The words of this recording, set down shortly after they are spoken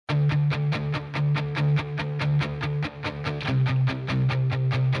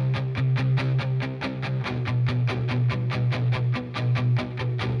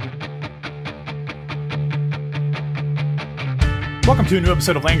Welcome to a new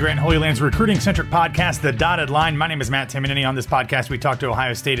episode of Land Grant Holy Land's recruiting-centric podcast, The Dotted Line. My name is Matt Timoney. On this podcast, we talk to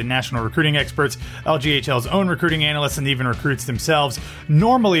Ohio State and national recruiting experts, LGHL's own recruiting analysts, and even recruits themselves.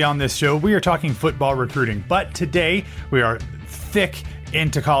 Normally on this show, we are talking football recruiting, but today we are thick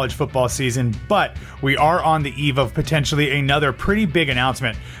into college football season, but we are on the eve of potentially another pretty big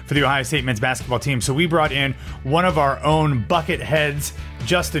announcement for the Ohio State men's basketball team. So we brought in one of our own bucket heads,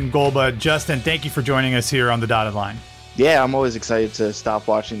 Justin Golba. Justin, thank you for joining us here on The Dotted Line. Yeah, I'm always excited to stop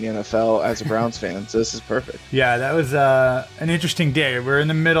watching the NFL as a Browns fan, so this is perfect. Yeah, that was an interesting day. We're in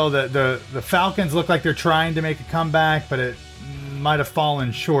the middle. The Falcons look like they're trying to make a comeback, but it might have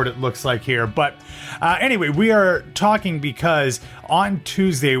fallen short, it looks like here. But anyway, we are talking because on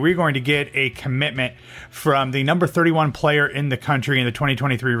Tuesday, we're going to get a commitment from the number 31 player in the country in the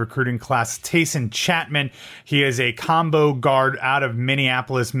 2023 recruiting class, Tayson Chapman. He is a combo guard out of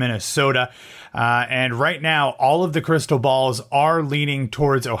Minneapolis, Minnesota. And right now, all of the crystal balls are leaning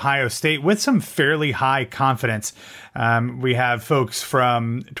towards Ohio State with some fairly high confidence. We have folks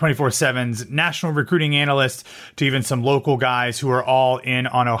from 24/7's national recruiting analysts to even some local guys who are all in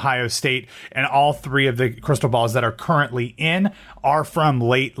on Ohio State. And all three of the crystal balls that are currently in are from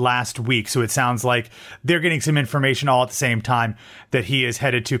late last week. So it sounds like they're getting some information all at the same time that he is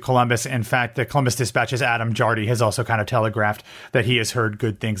headed to Columbus. In fact, the Columbus Dispatch's Adam Jardy has also kind of telegraphed that he has heard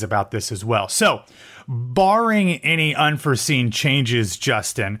good things about this as well. So barring any unforeseen changes,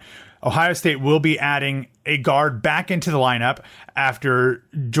 Justin, Ohio State will be adding a guard back into the lineup after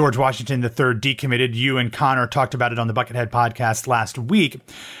George Washington III decommitted. You and Connor talked about it on the Buckethead podcast last week.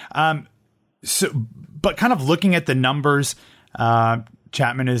 But kind of looking at the numbers,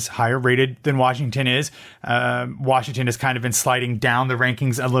 Chapman is higher rated than Washington is. Washington has kind of been sliding down the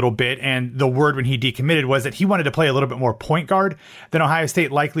rankings a little bit. And the word when he decommitted was that he wanted to play a little bit more point guard than Ohio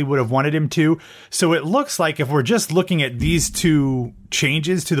State likely would have wanted him to. So it looks like if we're just looking at these two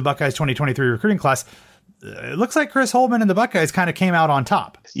changes to the Buckeyes 2023 recruiting class, it looks like Chris Holtmann and the Buckeyes kind of came out on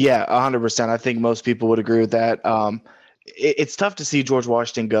top. Yeah, 100%. I think most people would agree with that. It's tough to see George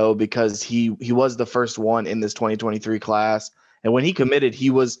Washington go because he was the first one in this 2023 class. And when he committed,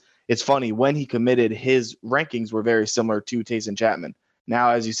 it's funny, when he committed, his rankings were very similar to Tayson Chapman.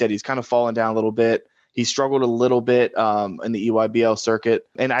 Now, as you said, he's kind of fallen down a little bit. He struggled a little bit in the EYBL circuit.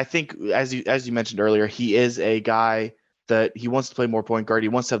 And I think, as you mentioned earlier, he is a guy that he wants to play more point guard. He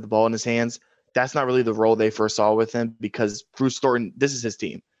wants to have the ball in his hands. That's not really the role they first saw with him because Bruce Thornton, this is his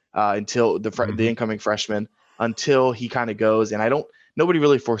team until the incoming freshman, until he kind of goes. And nobody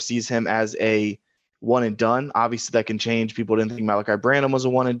really foresees him as a one and done. Obviously that can change. People didn't think Malachi Branham was a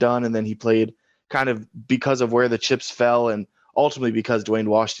one and done. And then he played kind of because of where the chips fell. And ultimately because Dwayne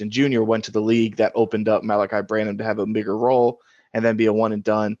Washington Jr. went to the league, that opened up Malachi Branham to have a bigger role and then be a one and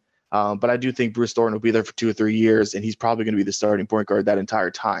done. But I do think Bruce Thornton will be there for 2 or 3 years, and he's probably going to be the starting point guard that entire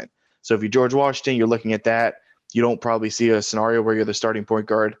time. So if you're George Washington, you're looking at that. You don't probably see a scenario where you're the starting point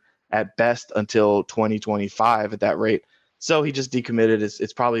guard at best until 2025 at that rate. So he just decommitted.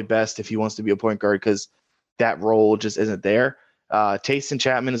 It's probably best if he wants to be a point guard because that role just isn't there. Tayson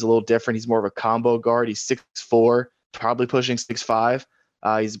Chapman is a little different. He's more of a combo guard. He's 6'4", probably pushing 6'5".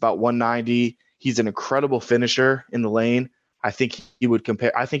 He's about 190. He's an incredible finisher in the lane. I think he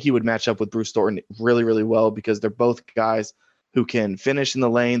would match up with Bruce Thornton really, really well because they're both guys who can finish in the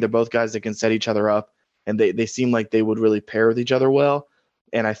lane. They're both guys that can set each other up, and they seem like they would really pair with each other well.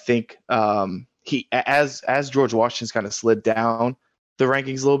 And I think he, as George Washington's kind of slid down the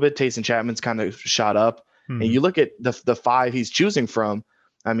rankings a little bit, Tayson Chapman's kind of shot up. And you look at the 5 he's choosing from.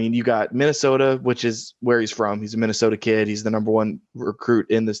 I mean, you got Minnesota, which is where he's from. He's a Minnesota kid. He's the number 1 recruit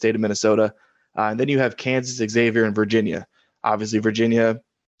in the state of Minnesota. And then you have Kansas, Xavier, and Virginia. Obviously, Virginia,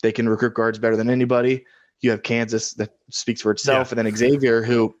 they can recruit guards better than anybody. You have Kansas that speaks for itself. Yeah. And then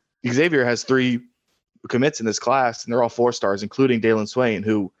Xavier has 3 commits in this class, and they're all 4-stars, including Dalen Swain,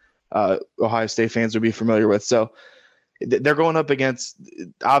 who Ohio State fans would be familiar with. So they're going up against,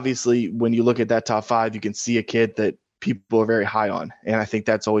 obviously, when you look at that top 5, you can see a kid that people are very high on. And I think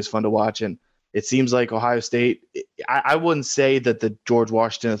that's always fun to watch. And it seems like Ohio State, I wouldn't say that the George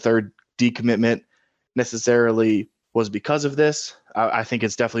Washington III decommitment necessarily was because of this. I think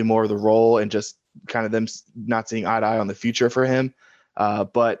it's definitely more of the role and just kind of them not seeing eye to eye on the future for him.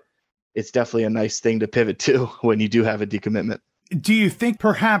 But it's definitely a nice thing to pivot to when you do have a decommitment. Do you think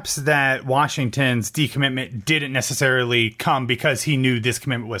perhaps that Washington's decommitment didn't necessarily come because he knew this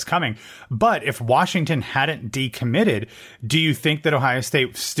commitment was coming? But if Washington hadn't decommitted, do you think that Ohio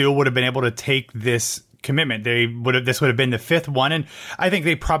State still would have been able to take this commitment? This would have been the 5th one. And I think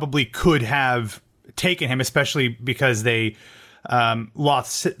they probably could have taken him, especially because they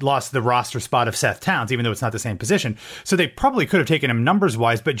lost the roster spot of Seth Towns, even though it's not the same position. So they probably could have taken him numbers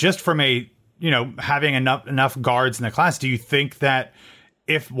wise, but just from having enough guards in the class, do you think that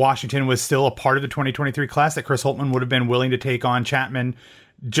if Washington was still a part of the 2023 class, that Chris Holtmann would have been willing to take on Chapman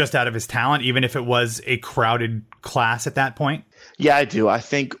just out of his talent, even if it was a crowded class at that point? Yeah, I do. I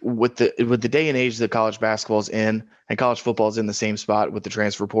think with the day and age that college basketball's in and college football's in the same spot with the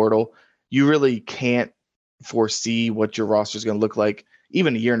transfer portal, you really can't foresee what your roster is going to look like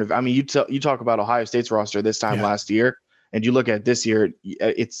even a year in. I mean, you talk about Ohio State's roster this time last year, and you look at this year,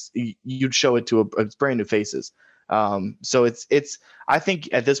 you'd show it to it's brand new faces. So it's I think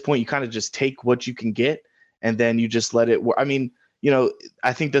at this point you kind of just take what you can get and then you just let it work. I mean,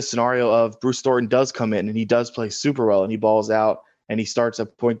 I think the scenario of Bruce Thornton does come in and he does play super well and he balls out and he starts a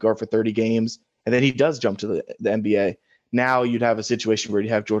point guard for 30 games and then he does jump to the NBA. Now you'd have a situation where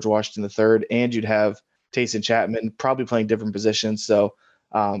you'd have George Washington III and you'd have Tayson Chapman probably playing different positions. So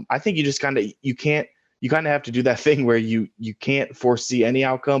I think you just kind of have to do that thing where you can't foresee any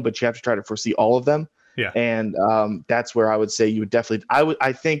outcome, but you have to try to foresee all of them. Yeah. And that's where I would say you would definitely,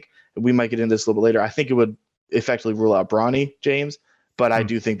 I think we might get into this a little bit later. I think it would effectively rule out Bronny James, but I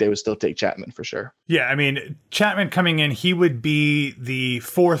do think they would still take Chapman for sure. Yeah. I mean, Chapman coming in, he would be the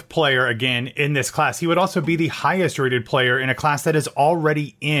fourth player again in this class. He would also be the highest rated player in a class that is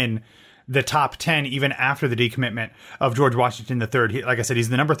already in the top 10, even after the decommitment of George Washington III. Like I said, he's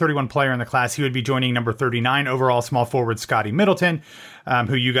the number 31 player in the class. He would be joining number 39 overall small forward Scotty Middleton,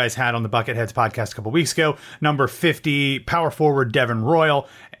 who you guys had on the Bucketheads podcast a couple weeks ago. Number 50 power forward Devin Royal,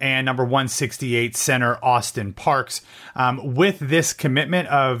 and number 168 center Austin Parks. With this commitment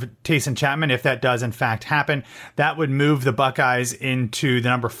of Tayson Chapman, if that does in fact happen, that would move the Buckeyes into the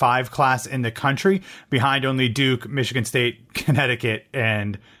number 5 class in the country, behind only Duke, Michigan State, Connecticut,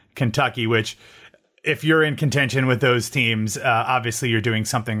 and Kentucky, which if you're in contention with those teams, obviously you're doing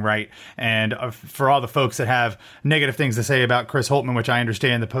something right. And for all the folks that have negative things to say about Chris Holtmann, which I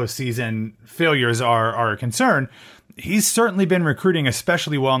understand the postseason failures are a concern, he's certainly been recruiting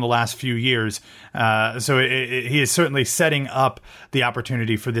especially well in the last few years. So he is certainly setting up the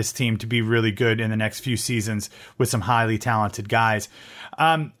opportunity for this team to be really good in the next few seasons with some highly talented guys.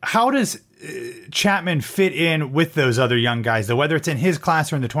 How does Chapman fit in with those other young guys, though, whether it's in his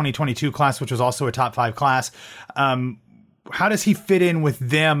class or in the 2022 class, which was also a top 5 class? How does he fit in with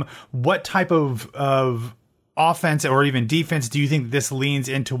them? What type of offense or even defense do you think this leans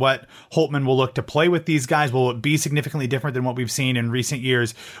into what Holtmann will look to play with these guys? Will it be significantly different than what we've seen in recent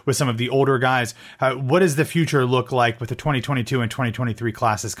years with some of the older guys? What does the future look like with the 2022 and 2023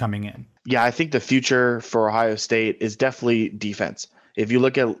 classes coming in? Yeah, I think the future for Ohio State is definitely defense. If you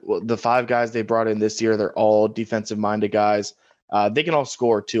look at the 5 guys they brought in this year, they're all defensive-minded guys. They can all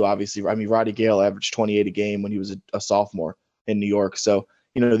score, too, obviously. I mean, Roddy Gale averaged 28 a game when he was a sophomore in New York. So,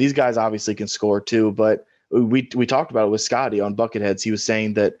 these guys obviously can score, too. But we talked about it with Scotty on Bucketheads. He was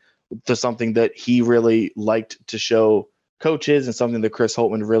saying that something that he really liked to show coaches and something that Chris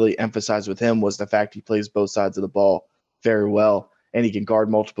Holtmann really emphasized with him was the fact he plays both sides of the ball very well, and he can guard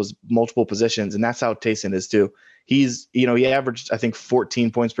multiple positions. And that's how Tayson is, too. He averaged, I think,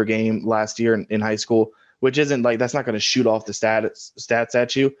 14 points per game last year in high school, which isn't like, that's not going to shoot off the stats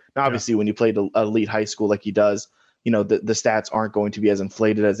at you. Now, obviously, when you play the elite high school like he does, the stats aren't going to be as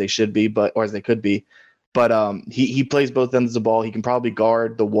inflated as they should be, or as they could be. But he plays both ends of the ball. He can probably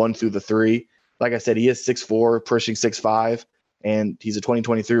guard the 1 through the 3. Like I said, he is 6'4", pushing 6'5", and he's a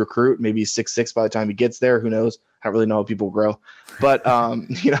 2023 recruit. Maybe he's 6'6" by the time he gets there. Who knows? I don't really know how people grow. But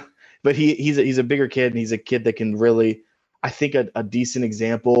but he's a bigger kid, and he's a kid that can really, I think a decent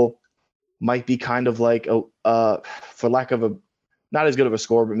example might be kind of like for lack of not as good of a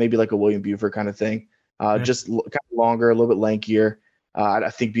score, but maybe like a William Buford kind of thing. Just kind of longer, a little bit lankier.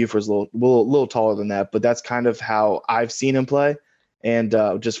 I think Buford's a little taller than that, but that's kind of how I've seen him play, and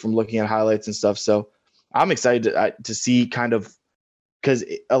just from looking at highlights and stuff. So I'm excited to see kind of, because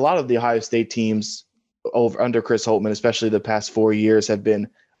a lot of the Ohio State teams under Chris Holtmann, especially the past 4 years, have been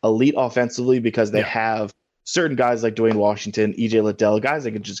elite offensively because they have certain guys like Dwayne Washington, EJ Liddell, guys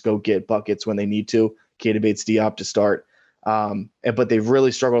that can just go get buckets when they need to, Keita Bates-Diop to start. But they've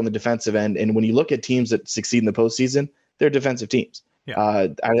really struggled on the defensive end. And when you look at teams that succeed in the postseason, they're defensive teams. Yeah.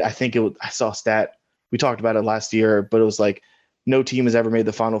 I think I saw a stat, we talked about it last year, but it was like no team has ever made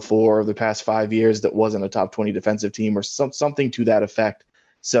the Final Four of the past 5 years that wasn't a top 20 defensive team or something to that effect.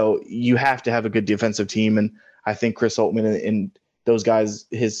 So you have to have a good defensive team. And I think Chris Holtmann and those guys,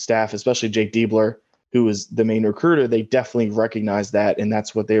 his staff, especially Jake Diebler, who is the main recruiter, they definitely recognize that, and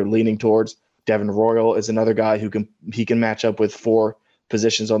that's what they're leaning towards. Devin Royal is another guy who can match up with 4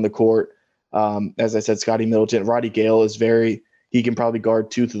 positions on the court. As I said, Scotty Middleton, Roddy Gale is very He can probably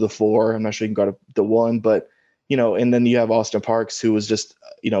guard 2 through the 4. I'm not sure he can guard the 1, but and then you have Austin Parks, who was just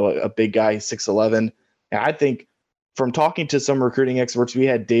a big guy, 6'11". And I think from talking to some recruiting experts, we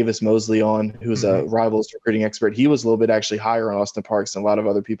had Davis Mosley on, who's a Rivals recruiting expert. He was a little bit actually higher on Austin Parks than a lot of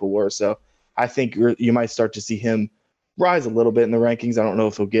other people were. So I think you might start to see him rise a little bit in the rankings. I don't know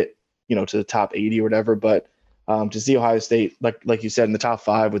if he'll get to the top 80 or whatever, but to see Ohio State, like you said, in the top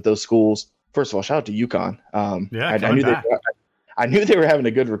 5 with those schools. First of all, shout out to UConn. I knew they were having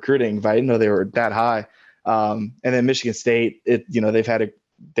a good recruiting, but I didn't know they were that high. And then Michigan State,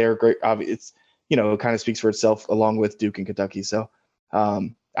 they're great. It's it kind of speaks for itself along with Duke and Kentucky. So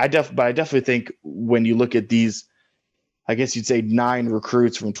I definitely think when you look at these, I guess you'd say 9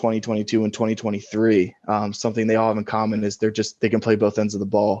 recruits from 2022 and 2023, something they all have in common is they can play both ends of the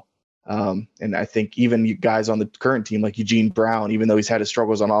ball. And I think even you guys on the current team, like Eugene Brown, even though he's had his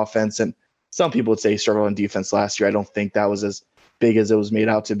struggles on offense, and some people would say he struggled on defense last year, I don't think that was as big as it was made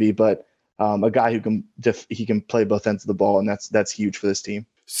out to be. But a guy who can play both ends of the ball, and that's huge for this team.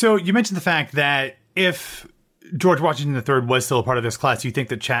 So you mentioned the fact that if George Washington III was still a part of this class, you think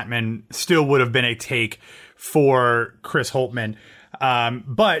that Chapman still would have been a take for Chris Holtmann.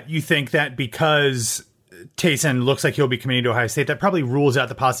 But you think that because Taysom looks like he'll be committing to Ohio State, that probably rules out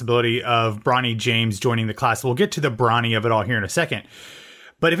the possibility of Bronny James joining the class. We'll get to the Bronny of it all here in a second.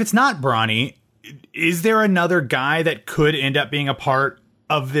 But if it's not Bronny, is there another guy that could end up being a part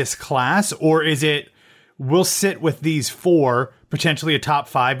of this class? Or is it, we'll sit with these 4, potentially a top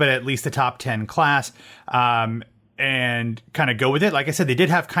 5, but at least a top 10 class, and kind of go with it? Like I said, they did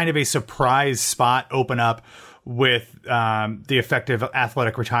have kind of a surprise spot open up with the effective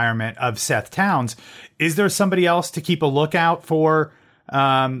athletic retirement of Seth Towns. Is there somebody else to keep a lookout for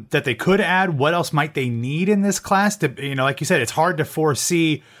that they could add? What else might they need in this class? Like you said, it's hard to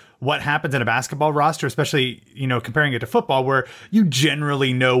foresee what happens in a basketball roster, especially, comparing it to football, where you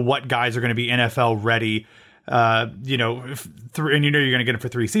generally know what guys are going to be NFL ready, and you're going to get them for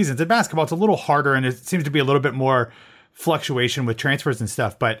 3 seasons. In basketball, it's a little harder, and it seems to be a little bit more fluctuation with transfers and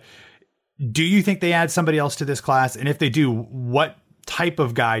stuff. But do you think they add somebody else to this class? And if they do, what type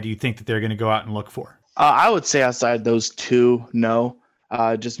of guy do you think that they're going to go out and look for? I would say outside those 2, no.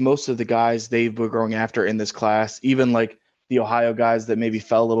 Just most of the guys they were going after in this class, even like the Ohio guys that maybe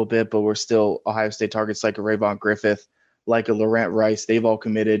fell a little bit, but were still Ohio State targets, like a Rayvon Griffith, like a Laurent Rice, they've all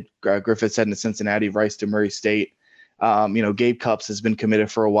committed. Griffith's heading to Cincinnati, Rice to Murray State. Gabe Cupps has been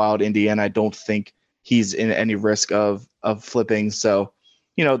committed for a while at Indiana. I don't think he's in any risk of flipping. So,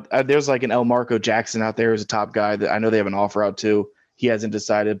 there's like an El Marco Jackson out there who's a top guy that I know they have an offer out to. He hasn't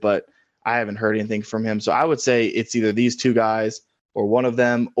decided, but I haven't heard anything from him. So I would say it's either these 2 guys or one of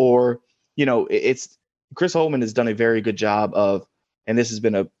them, or, it's Chris Holtmann has done a very good job of, and this has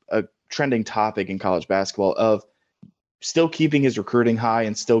been a trending topic in college basketball, of still keeping his recruiting high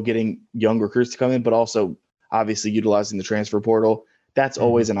and still getting young recruits to come in, but also obviously utilizing the transfer portal. That's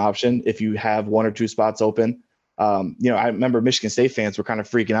always an option if you have 1 or 2 spots open. I remember Michigan State fans were kind of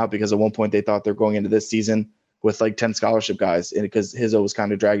freaking out because at one point they thought they're going into this season with like 10 scholarship guys, and because Hizzo was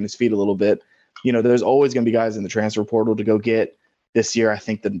kind of dragging his feet a little bit. There's always going to be guys in the transfer portal to go get. This year, I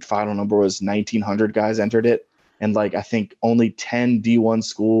think the final number was 1,900 guys entered it. And I think only 10 D1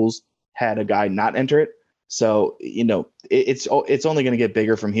 schools had a guy not enter it. So, it's only going to get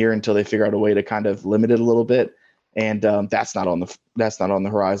bigger from here until they figure out a way to kind of limit it a little bit. And that's not on the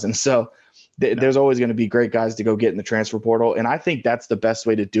horizon. So there's always going to be great guys to go get in the transfer portal. And I think that's the best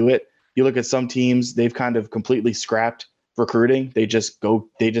way to do it. You look at some teams, they've kind of completely scrapped recruiting. They just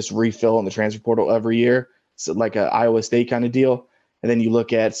refill in the transfer portal every year. So like a Iowa State kind of deal. And then you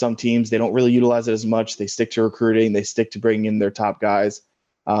look at some teams, they don't really utilize it as much. They stick to recruiting. They stick to bringing in their top guys,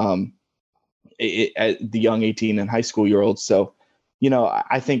 the young 18 and high school year olds. So,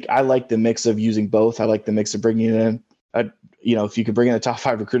 I think I like the mix of using both. I like the mix of bringing in, if you could bring in a top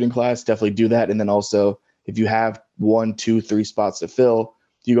 5 recruiting class, definitely do that. And then also if you have 1, 2, 3 spots to fill,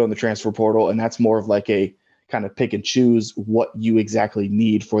 you go in the transfer portal, and that's more of like a kind of pick and choose what you exactly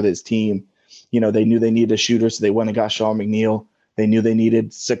need for this team. They knew they needed a shooter, so they went and got Sean McNeil. They knew they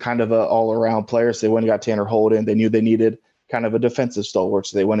needed kind of an all-around player, so they went and got Tanner Holden. They knew they needed kind of a defensive stalwart,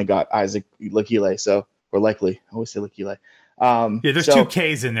 so they went and got Isaac Lekile. Or Likely. I always say Lekile. There's 2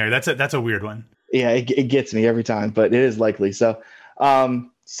 Ks in there. That's a weird one. Yeah, it gets me every time, but it is Likely. So,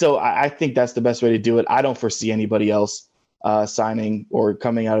 I think that's the best way to do it. I don't foresee anybody else signing or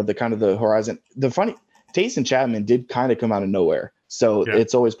coming out of the horizon. Taysom Chapman did kind of come out of nowhere, so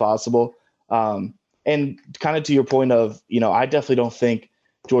It's always possible. And kind of to your point of, I definitely don't think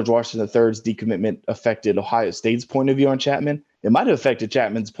George Washington III's decommitment affected Ohio State's point of view on Chapman. It might have affected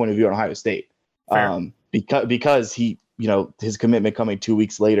Chapman's point of view on Ohio State, because he his commitment coming 2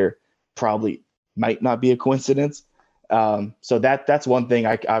 weeks later probably might not be a coincidence. So that's one thing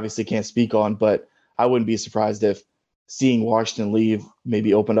I obviously can't speak on, but I wouldn't be surprised if seeing Washington leave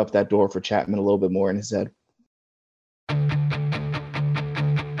maybe opened up that door for Chapman a little bit more in his head.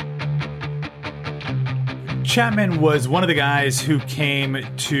 Chapman was one of the guys who came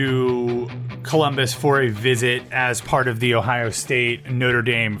to Columbus for a visit as part of the Ohio State Notre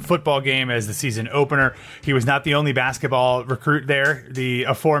Dame football game as the season opener. He was not the only basketball recruit there. The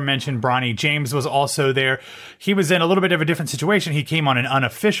aforementioned Bronny James was also there. He was in a little bit of a different situation. He came on an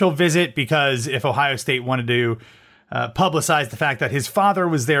unofficial visit because if Ohio State wanted to publicize the fact that his father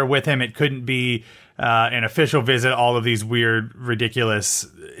was there with him, it couldn't be an official visit, all of these weird, ridiculous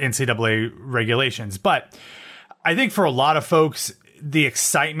NCAA regulations. But I think for a lot of folks, the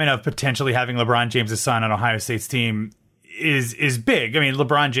excitement of potentially having LeBron James' son on Ohio State's team is big. I mean,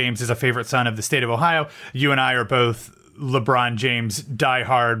 LeBron James is a favorite son of the state of Ohio. You and I are both LeBron James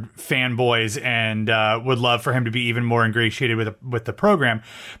diehard fanboys and would love for him to be even more ingratiated with the program.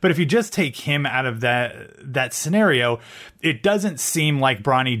 But if you just take him out of that scenario, it doesn't seem like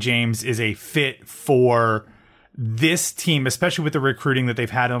Bronny James is a fit for this team, especially with the recruiting that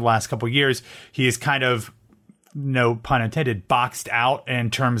they've had in the last couple of years. He is kind of, no pun intended, boxed out in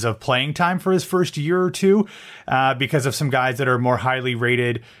terms of playing time for his first year or two because of some guys that are more highly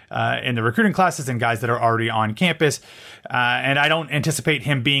rated in the recruiting classes and guys that are already on campus. And I don't anticipate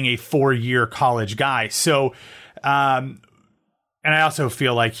him being a 4-year college guy. So, and I also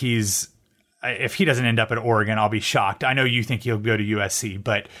feel like if he doesn't end up at Oregon, I'll be shocked. I know you think he'll go to USC,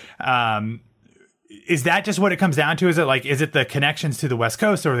 but is that just what it comes down to? Is it the connections to the West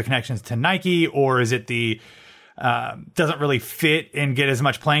Coast or the connections to Nike, or is it doesn't really fit and get as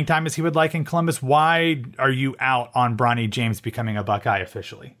much playing time as he would like in Columbus? Why are you out on Bronny James becoming a Buckeye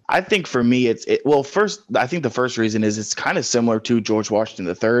officially? I think for me, first, I think the first reason is it's kind of similar to George Washington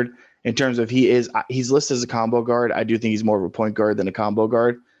III in terms of he's listed as a combo guard. I do think he's more of a point guard than a combo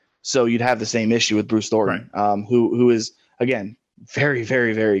guard. So you'd have the same issue with Bruce Thornton, right, who is, again, very,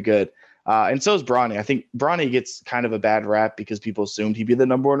 very, very good. And so is Bronny. I think Bronny gets kind of a bad rap because people assumed he'd be the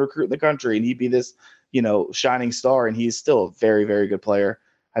number one recruit in the country and he'd be this, shining star. And he's still a very, very good player.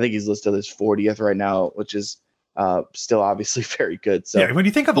 I think he's listed as 40th right now, which is still obviously very good. So yeah, when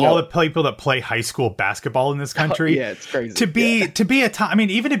you think of all the people that play high school basketball in this country, yeah, it's crazy. To be even to be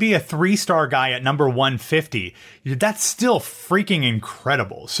a 3-star guy at number 150, that's still freaking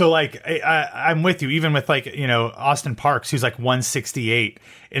incredible. So I'm with you, even with Austin Parks, who's like 168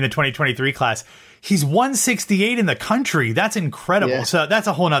 in the 2023 class. He's 168 in the country. That's incredible. Yeah. So that's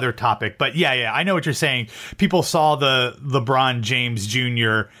a whole nother topic. But yeah, I know what you're saying. People saw the LeBron James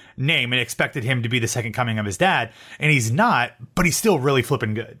Jr. name and expected him to be the second coming of his dad. And he's not, but he's still really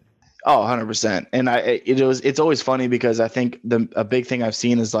flipping good. Oh, 100%. And it's always funny because I think a big thing I've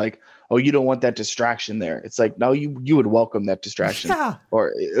seen is like, oh, you don't want that distraction there. It's like, no, you would welcome that distraction. Yeah.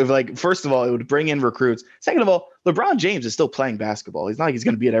 Or first of all, it would bring in recruits. Second of all, LeBron James is still playing basketball. He's not like he's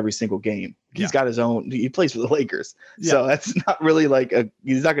going to be at every single game. He's got his own. He plays for the Lakers, so that's not really like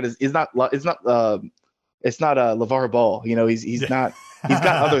he's not LeVar Ball. He's not. He's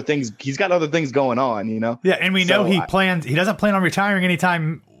got other things. He's got other things going on. Yeah, and we know he doesn't plan on retiring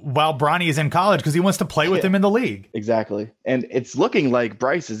anytime while Bronny is in college because he wants to play with him in the league. Exactly, and it's looking like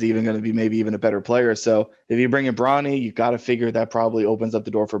Bryce is even going to be maybe even a better player. So if you bring in Bronny, you got to figure that probably opens up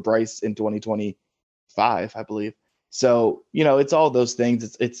the door for Bryce in 2025, I believe. So it's all those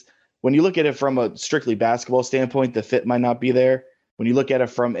things. It's when you look at it from a strictly basketball standpoint, the fit might not be there. When you look at it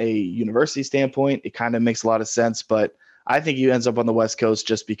from a university standpoint, it kind of makes a lot of sense. But I think he ends up on the West Coast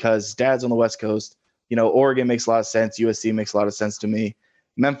just because Dad's on the West Coast. Oregon makes a lot of sense. USC makes a lot of sense to me.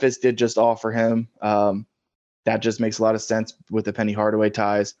 Memphis did just offer him. That just makes a lot of sense with the Penny Hardaway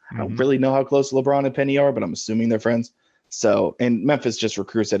ties. Mm-hmm. I don't really know how close LeBron and Penny are, but I'm assuming they're friends. So, and Memphis just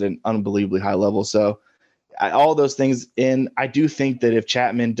recruits at an unbelievably high level. So all those things in, I do think that if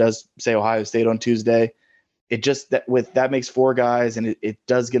Chapman does say Ohio State on Tuesday, it just that makes 4 guys, and it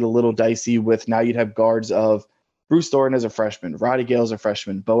does get a little dicey with now you'd have guards of Bruce Thornton as a freshman, Roddy Gale as a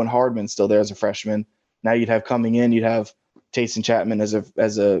freshman, Bowen Hardman still there as a freshman. Now you'd have coming in, you'd have Tayson Chapman as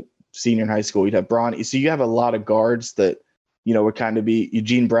a senior in high school. You'd have Bronny. So you have a lot of guards that, would kind of be.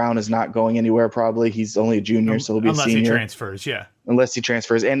 Eugene Brown is not going anywhere probably. He's only a junior, so he'll be a senior. Unless he transfers, yeah. Unless he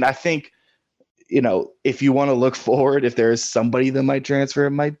transfers. And I think, if you want to look forward, if there is somebody that might transfer,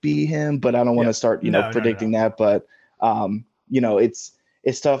 it might be him. But I don't want to start, predicting that. But, it's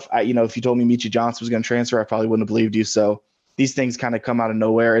tough. If you told me Michi Johnson was going to transfer, I probably wouldn't have believed you. So these things kind of come out of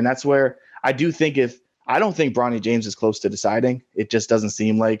nowhere. And that's where I do think I don't think Bronny James is close to deciding. It just doesn't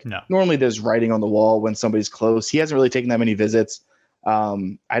seem like. No. Normally there's writing on the wall when somebody's close. He hasn't really taken that many visits.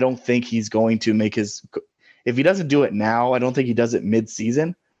 I don't think he's going to make his – if he doesn't do it now, I don't think he does it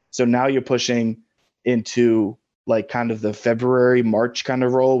mid-season. So now you're pushing into like kind of the February, March kind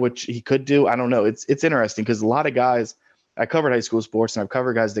of role, which he could do. I don't know. It's interesting because a lot of guys – I covered high school sports and I've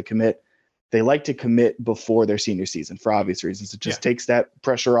covered guys that commit. They like to commit before their senior season for obvious reasons. It just takes that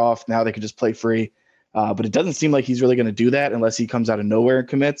pressure off. Now they can just play free. But it doesn't seem like he's really going to do that unless he comes out of nowhere and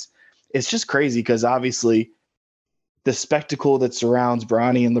commits. It's just crazy because obviously the spectacle that surrounds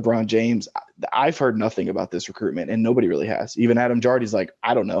Bronny and LeBron James, I've heard nothing about this recruitment and nobody really has. Even Adam Jardy's like,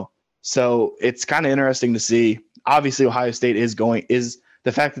 I don't know. So it's kind of interesting to see. Obviously Ohio State is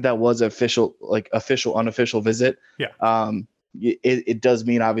the fact that was official, unofficial visit. Yeah. It does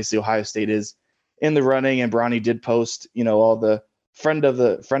mean obviously Ohio State is in the running, and Bronny did post, all the friend of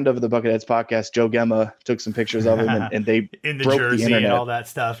the Bucketheads podcast, Joe Gemma, took some pictures of him and they in the broke jersey the internet and all that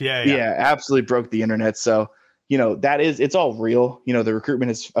stuff. Yeah, absolutely broke the internet. So, it's all real. The recruitment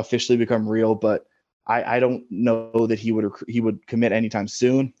has officially become real, but I don't know that he would commit anytime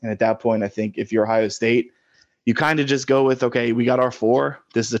soon. And at that point, I think if you're Ohio State, you kind of just go with, okay, we got our 4.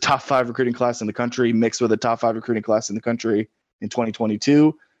 This is a top 5 recruiting class in the country mixed with a top 5 recruiting class in the country in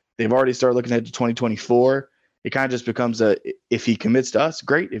 2022. They've already started looking ahead to 2024. It kind of just becomes if he commits to us,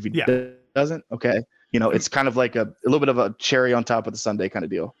 great. If he doesn't, okay. It's kind of like a little bit of a cherry on top of the sundae kind of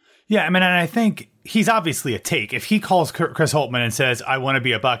deal. Yeah, I mean, and I think he's obviously a take. If he calls Chris Holtmann and says, I want to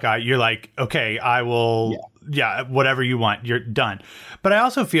be a Buckeye, you're like, okay, I will, whatever you want, you're done. But I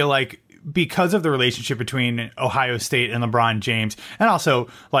also feel like because of the relationship between Ohio State and LeBron James, and also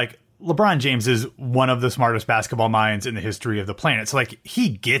like LeBron James is one of the smartest basketball minds in the history of the planet. So like he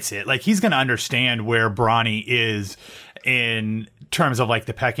gets it. Like he's going to understand where Bronny is in terms of like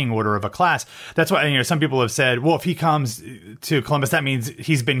the pecking order of a class. That's why, some people have said, well, if he comes to Columbus, that means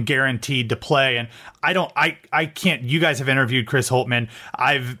he's been guaranteed to play. And I can't, you guys have interviewed Chris Holtmann.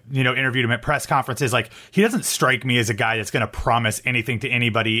 I've, interviewed him at press conferences. Like he doesn't strike me as a guy that's going to promise anything to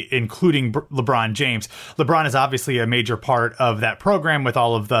anybody, including LeBron James. LeBron is obviously a major part of that program with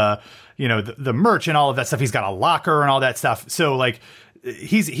all of the, the merch and all of that stuff. He's got a locker and all that stuff. So like,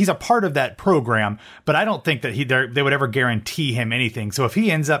 he's a part of that program, but I don't think that they would ever guarantee him anything. So if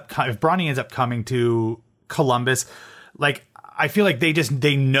Bronny ends up coming to Columbus, like I feel like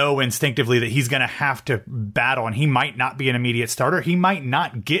they know instinctively that he's going to have to battle, and he might not be an immediate starter. He might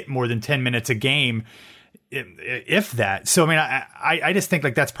not get more than 10 minutes a game, if that. So I mean, I just think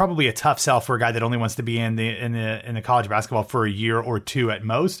like that's probably a tough sell for a guy that only wants to be in the college basketball for a year or two at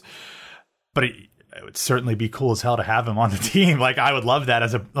most. But it would certainly be cool as hell to have him on the team. Like I would love that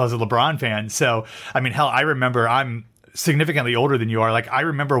as a LeBron fan. So, I mean, hell, I remember I'm significantly older than you are. Like I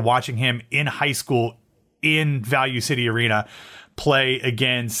remember watching him in high school in Value City Arena play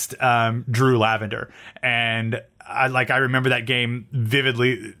against Drew Lavender. And I remember that game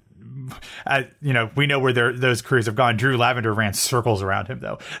vividly. We know where those careers have gone. Drew Lavender ran circles around him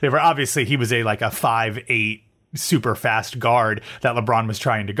though. He was a 5'8" super fast guard that LeBron was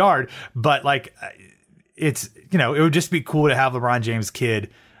trying to guard, but like it's it would just be cool to have LeBron James'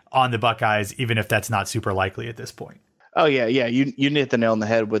 kid on the Buckeyes, even if that's not super likely at this point. Oh yeah, you hit the nail on the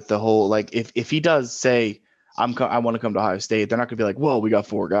head with the whole like if he does say I want to come to Ohio State, they're not gonna be like, whoa, we got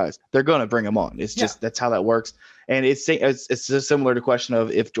 4 guys. They're gonna bring him on. It's just that's how that works. And it's just similar to the question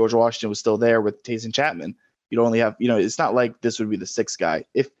of if George Washington was still there with Tyson Chapman, you'd only have it's not like this would be the 6th guy.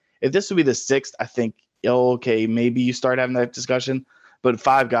 If this would be the 6th, I think okay, maybe you start having that discussion, but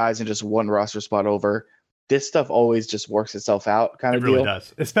 5 guys and just 1 roster spot over, this stuff always just works itself out kind of deal. It really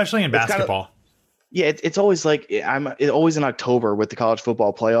does, especially in basketball. It's always like it's always in October with the college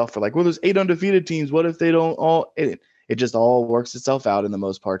football playoff for like, well, there's 8 undefeated teams. What if they don't all? It just all works itself out in the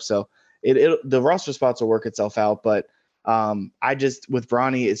most part. So the roster spots will work itself out. But I just with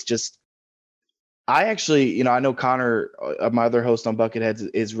Bronny, it's just I actually, I know Connor, my other host on Bucketheads,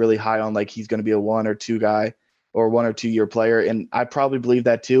 is really high on like he's going to be a 1 or 2 guy or 1 or 2 year player. And I probably believe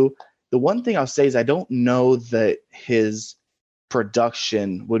that too. The one thing I'll say is I don't know that his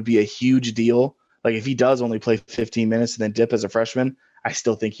production would be a huge deal. Like if he does only play 15 minutes and then dip as a freshman, I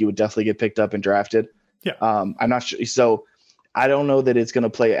still think he would definitely get picked up and drafted. Yeah. I'm not sure. So I don't know that it's going to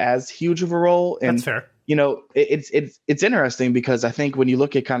play as huge of a role. And that's fair. It's interesting because I think when you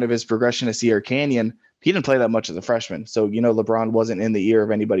look at kind of his progression to Sierra Canyon, he didn't play that much as a freshman. So, LeBron wasn't in the ear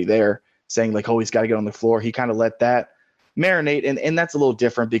of anybody there saying like, oh, he's got to get on the floor. He kind of let that marinate. And that's a little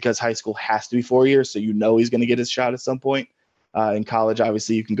different because high school has to be 4 years. So, he's going to get his shot at some point. In college,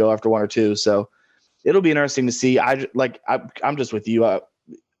 obviously you can go after 1 or 2. So it'll be interesting to see. I'm just with you.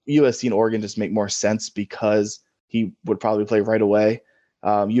 USC and Oregon just make more sense because he would probably play right away.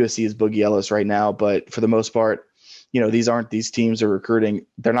 USC is Boogie Ellis right now, but for the most part, these teams are recruiting.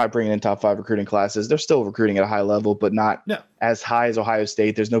 They're not bringing in top 5 recruiting classes. They're still recruiting at a high level, but not as high as Ohio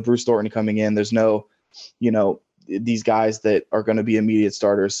State. There's no Bruce Thornton coming in. There's no, these guys that are going to be immediate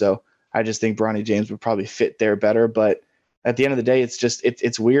starters. So I just think Bronny James would probably fit there better. But at the end of the day,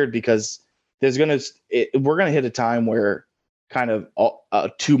 it's weird because we're going to hit a time where kind of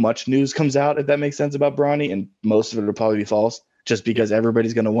too much news comes out, if that makes sense, about Bronny, and most of it will probably be false, just because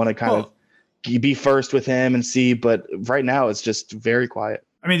everybody's going to want to kind of be first with him and see. But right now, it's just very quiet.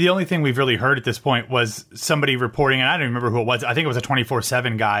 I mean, the only thing we've really heard at this point was somebody reporting, and I don't remember who it was. I think it was a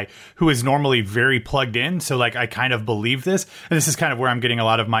 24/7 guy who is normally very plugged in. So, I kind of believe this. And this is kind of where I'm getting a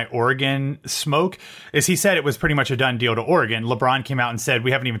lot of my Oregon smoke, is he said it was pretty much a done deal to Oregon. LeBron came out and said,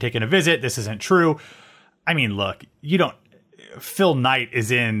 we haven't even taken a visit. This isn't true. I mean, look, Phil Knight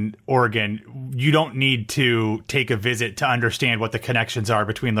is in Oregon. You don't need to take a visit to understand what the connections are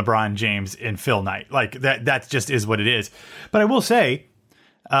between LeBron James and Phil Knight. That just is what it is. But I will say,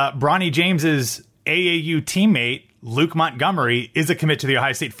 Bronny James's AAU teammate, Luke Montgomery, is a commit to the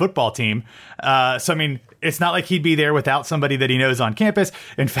Ohio State football team. So, I mean, it's not like he'd be there without somebody that he knows on campus.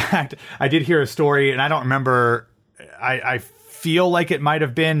 In fact, I did hear a story, and I don't remember. I feel like it might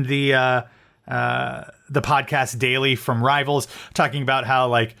have been the podcast Daily from Rivals, talking about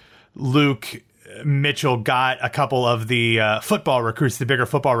how Luke Mitchell got a couple of the football recruits, the bigger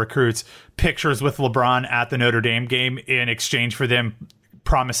football recruits, pictures with LeBron at the Notre Dame game in exchange for them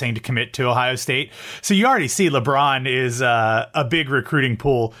promising to commit to Ohio State. So you already see LeBron is a big recruiting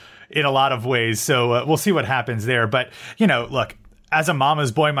pool in a lot of ways. So we'll see what happens there. But, look, as a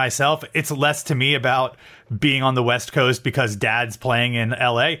mama's boy myself, it's less to me about being on the West Coast because dad's playing in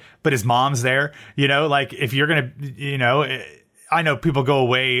LA, but his mom's there. If you're going to, I know people go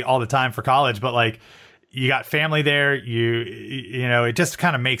away all the time for college, but you got family there, it just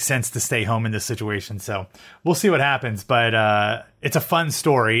kind of makes sense to stay home in this situation. So we'll see what happens, but it's a fun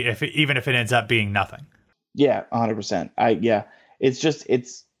story even if it ends up being nothing. Yeah, 100%.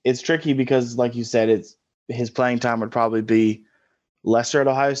 It's tricky because, like you said, his playing time would probably be lesser at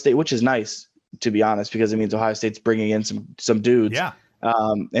Ohio State, which is nice, to be honest, because it means Ohio State's bringing in some dudes. Yeah.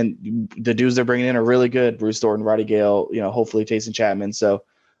 And the dudes they're bringing in are really good. Bruce Thornton, Roddy Gale, hopefully Taysom Chapman. So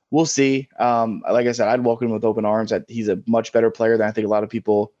we'll see. Like I said, I'd welcome him with open arms. He's a much better player than I think a lot of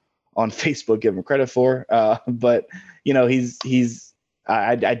people on Facebook give him credit for. But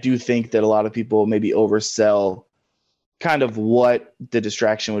I do think that a lot of people maybe oversell kind of what the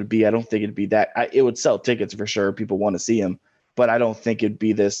distraction would be. I don't think it'd be that. It would sell tickets for sure. People want to see him, but I don't think it'd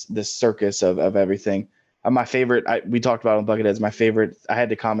be this circus of everything. My favorite, we talked about on Bucketheads, my favorite, I had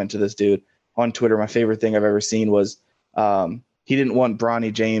to comment to this dude on Twitter. My favorite thing I've ever seen was he didn't want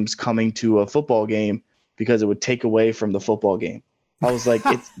Bronny James coming to a football game because it would take away from the football game. I was like,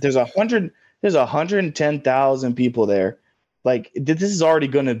 there's 110,000 people there. This is already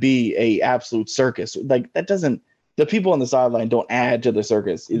going to be a absolute circus. The people on the sideline don't add to the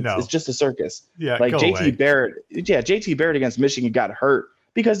circus. It's just a circus. Yeah, JT Barrett. Yeah, JT Barrett against Michigan got hurt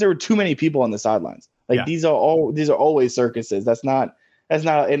because there were too many people on the sidelines. These are always circuses. That's not,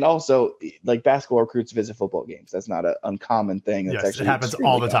 and also basketball recruits visit football games. That's not an uncommon thing. That's it happens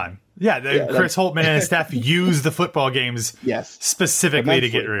all the time. Yeah, Chris Holtman and his staff use the football games specifically to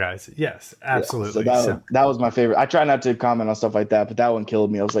get your guys. Yes, absolutely. Yeah, so that was my favorite. I try not to comment on stuff like that, but that one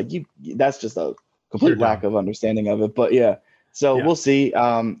killed me. I was like, that's just a complete lack of understanding of it. But we'll see.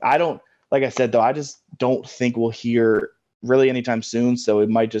 Like I said, though, I just don't think we'll hear really anytime soon. So it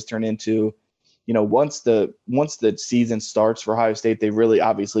might just turn into, once the season starts for Ohio State, they really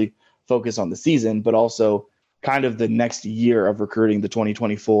obviously focus on the season, but also kind of the next year of recruiting the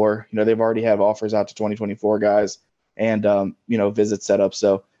 2024. They've already have offers out to 2024 guys and, visits set up.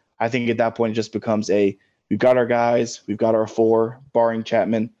 So I think at that point it just becomes we've got our guys, we've got our 4, barring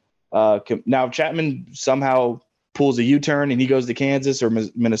Chapman. Now Chapman somehow pulls a U-turn and he goes to Kansas or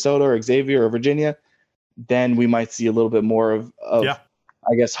Minnesota or Xavier or Virginia, then we might see a little bit more of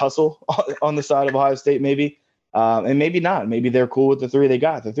I guess, hustle on the side of Ohio State, maybe. And maybe not. Maybe they're cool with the 3 they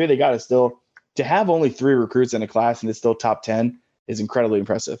got. The 3 they got is still, to have only 3 recruits in a class and it's still top 10 is incredibly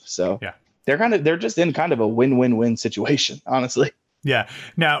impressive. So they're just in kind of a win-win-win situation, honestly. Yeah.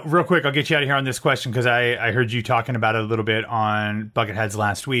 Now, real quick, I'll get you out of here on this question because I heard you talking about it a little bit on Bucketheads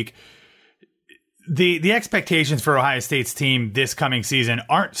last week. The expectations for Ohio State's team this coming season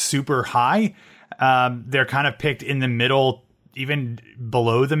aren't super high. They're kind of picked in the middle, even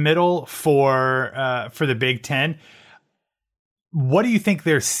below the middle for the Big Ten. What do you think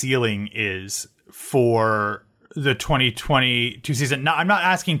their ceiling is for the 2022 season. Now, I'm not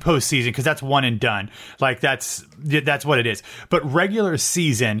asking postseason because that's one and done. Like that's what it is. But regular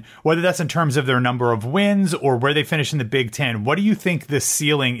season, whether that's in terms of their number of wins or where they finish in the Big Ten, what do you think the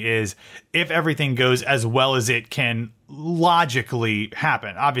ceiling is if everything goes as well as it can logically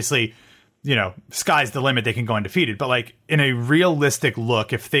happen? Obviously, sky's the limit. They can go undefeated. But like in a realistic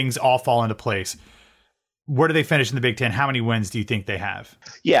look, if things all fall into place, where do they finish in the Big Ten? How many wins do you think they have?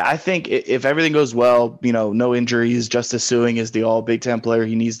 Yeah, I think if everything goes well, no injuries, Justice Suing is the all Big Ten player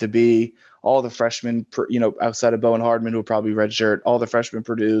he needs to be. All the freshmen, outside of Bowen Hardman, who will probably redshirt, all the freshmen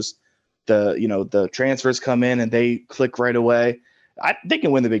produce. The transfers come in and they click right away. They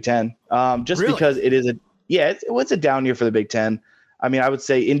can win the Big Ten. Really? Because it's a down year for the Big Ten. I mean, I would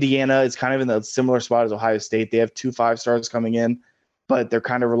say Indiana is kind of in a similar spot as Ohio State. They have 2 5-stars coming in, but they're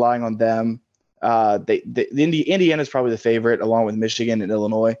kind of relying on them. Indiana is probably the favorite along with Michigan and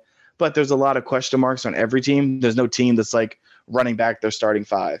Illinois, but there's a lot of question marks on every team. There's no team that's like running back their starting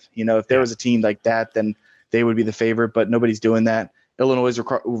 5. If there was a team like that, then they would be the favorite, but nobody's doing that. Illinois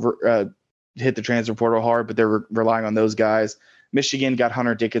hit the transfer portal hard, but they're relying on those guys. Michigan got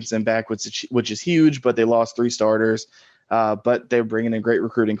Hunter Dickinson back, which is huge, but they lost 3 starters. But they're bringing in a great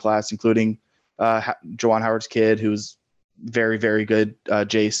recruiting class, including Juwan Howard's kid, who's very, very good,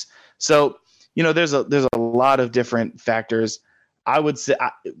 Jace. So, there's a lot of different factors. I would say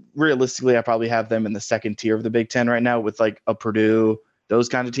realistically, I probably have them in the second tier of the Big Ten right now with like a Purdue, those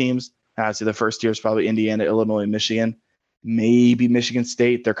kind of teams. And I'd say the first tier is probably Indiana, Illinois, Michigan, maybe Michigan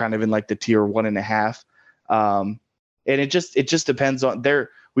State. They're kind of in like the tier 1.5. And it just depends on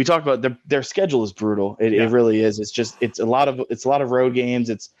we talked about their schedule is brutal. It really is. It's a lot of road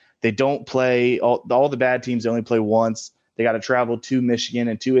games. They don't play all the bad teams. They only play once. They got to travel to Michigan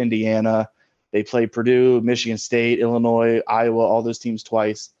and to Indiana. They play Purdue, Michigan State, Illinois, Iowa, all those teams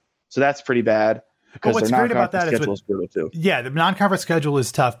twice. So that's pretty bad. But what's great about that is brutal too. Yeah, the non-conference schedule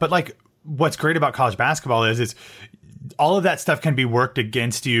is tough. But like, what's great about college basketball is all of that stuff can be worked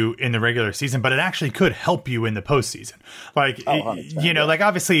against you in the regular season, but it actually could help you in the postseason. Like, like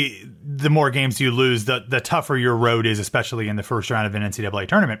obviously the more games you lose, the tougher your road is, especially in the first round of an NCAA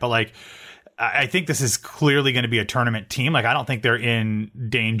tournament. But like, I think this is clearly going to be a tournament team. Like, I don't think they're in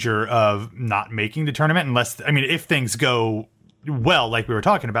danger of not making the tournament if things go well, like we were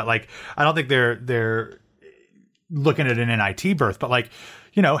talking about, like, I don't think they're looking at an NIT berth, but like,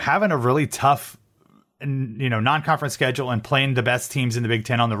 having a really tough, non-conference schedule and playing the best teams in the Big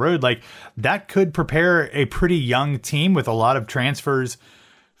Ten on the road, like that could prepare a pretty young team with a lot of transfers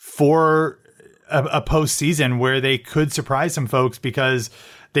for a postseason where they could surprise some folks because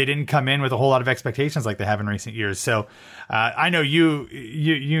they didn't come in with a whole lot of expectations like they have in recent years. So I know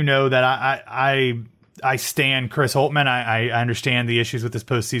you know that I stand Chris Holtmann. I understand the issues with this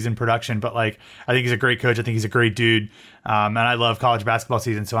postseason production, but like, I think he's a great coach. I think he's a great dude. And I love college basketball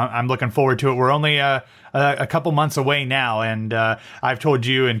season. So I'm looking forward to it. We're only a couple months away now. And I've told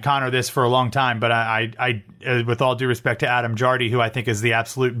you and Connor this for a long time, but I with all due respect to Adam Jardy, who I think is the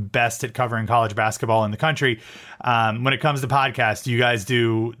absolute best at covering college basketball in the country. When it comes to podcasts, you guys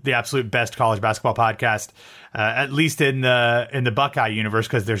do the absolute best college basketball podcast, at least in the Buckeye universe,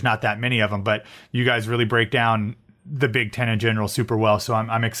 because there's not that many of them, but you guys really break down the Big Ten in general super well. So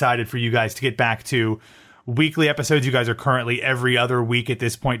I'm excited for you guys to get back to weekly episodes. You guys are currently every other week at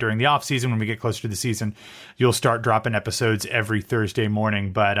this point during the off season. When we get closer to the season, you'll start dropping episodes every Thursday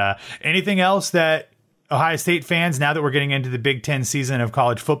morning. But anything else that Ohio State fans, now that we're getting into the Big Ten season of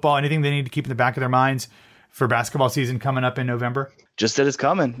college football, anything they need to keep in the back of their minds for basketball season coming up in November? Just that it's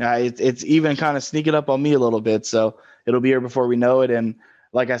coming. It's even kind of sneaking up on me a little bit. So it'll be here before we know it. And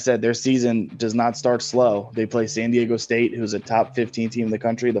like I said, their season does not start slow. They play San Diego State, who's a top 15 team in the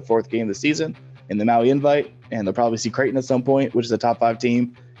country, the 4th game of the season in the Maui Invite. And they'll probably see Creighton at some point, which is a top 5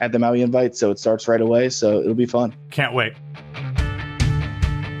 team at the Maui Invite. So it starts right away. So it'll be fun. Can't wait.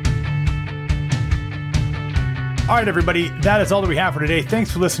 All right, everybody, that is all that we have for today.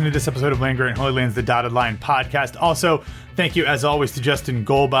 Thanks for listening to this episode of Land Grant Holy Land's The Dotted Line podcast. Also, thank you, as always, to Justin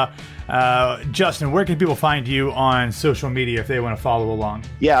Golba. Justin, where can people find you on social media if they want to follow along?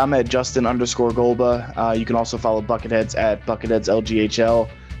 Yeah, I'm at Justin_Golba. You can also follow Bucketheads at BucketheadsLGHL.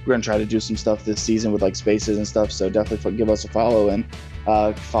 We're going to try to do some stuff this season with like spaces and stuff, so definitely give us a follow and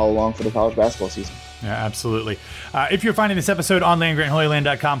follow along for the college basketball season. Yeah, absolutely. If you're finding this episode on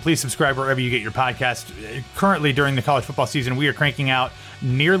LandGrantHolyLand.com, please subscribe wherever you get your podcast. Currently, during the college football season, we are cranking out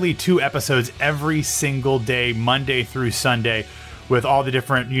nearly 2 episodes every single day, Monday through Sunday. with all the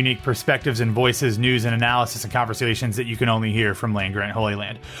different unique perspectives and voices, news and analysis and conversations that you can only hear from Land Grant Holy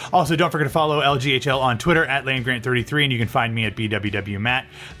Land. Also, don't forget to follow LGHL on Twitter at LandGrant33, and you can find me at BWWMatt.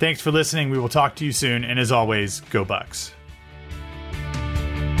 Thanks for listening. We will talk to you soon, and as always, go Bucks.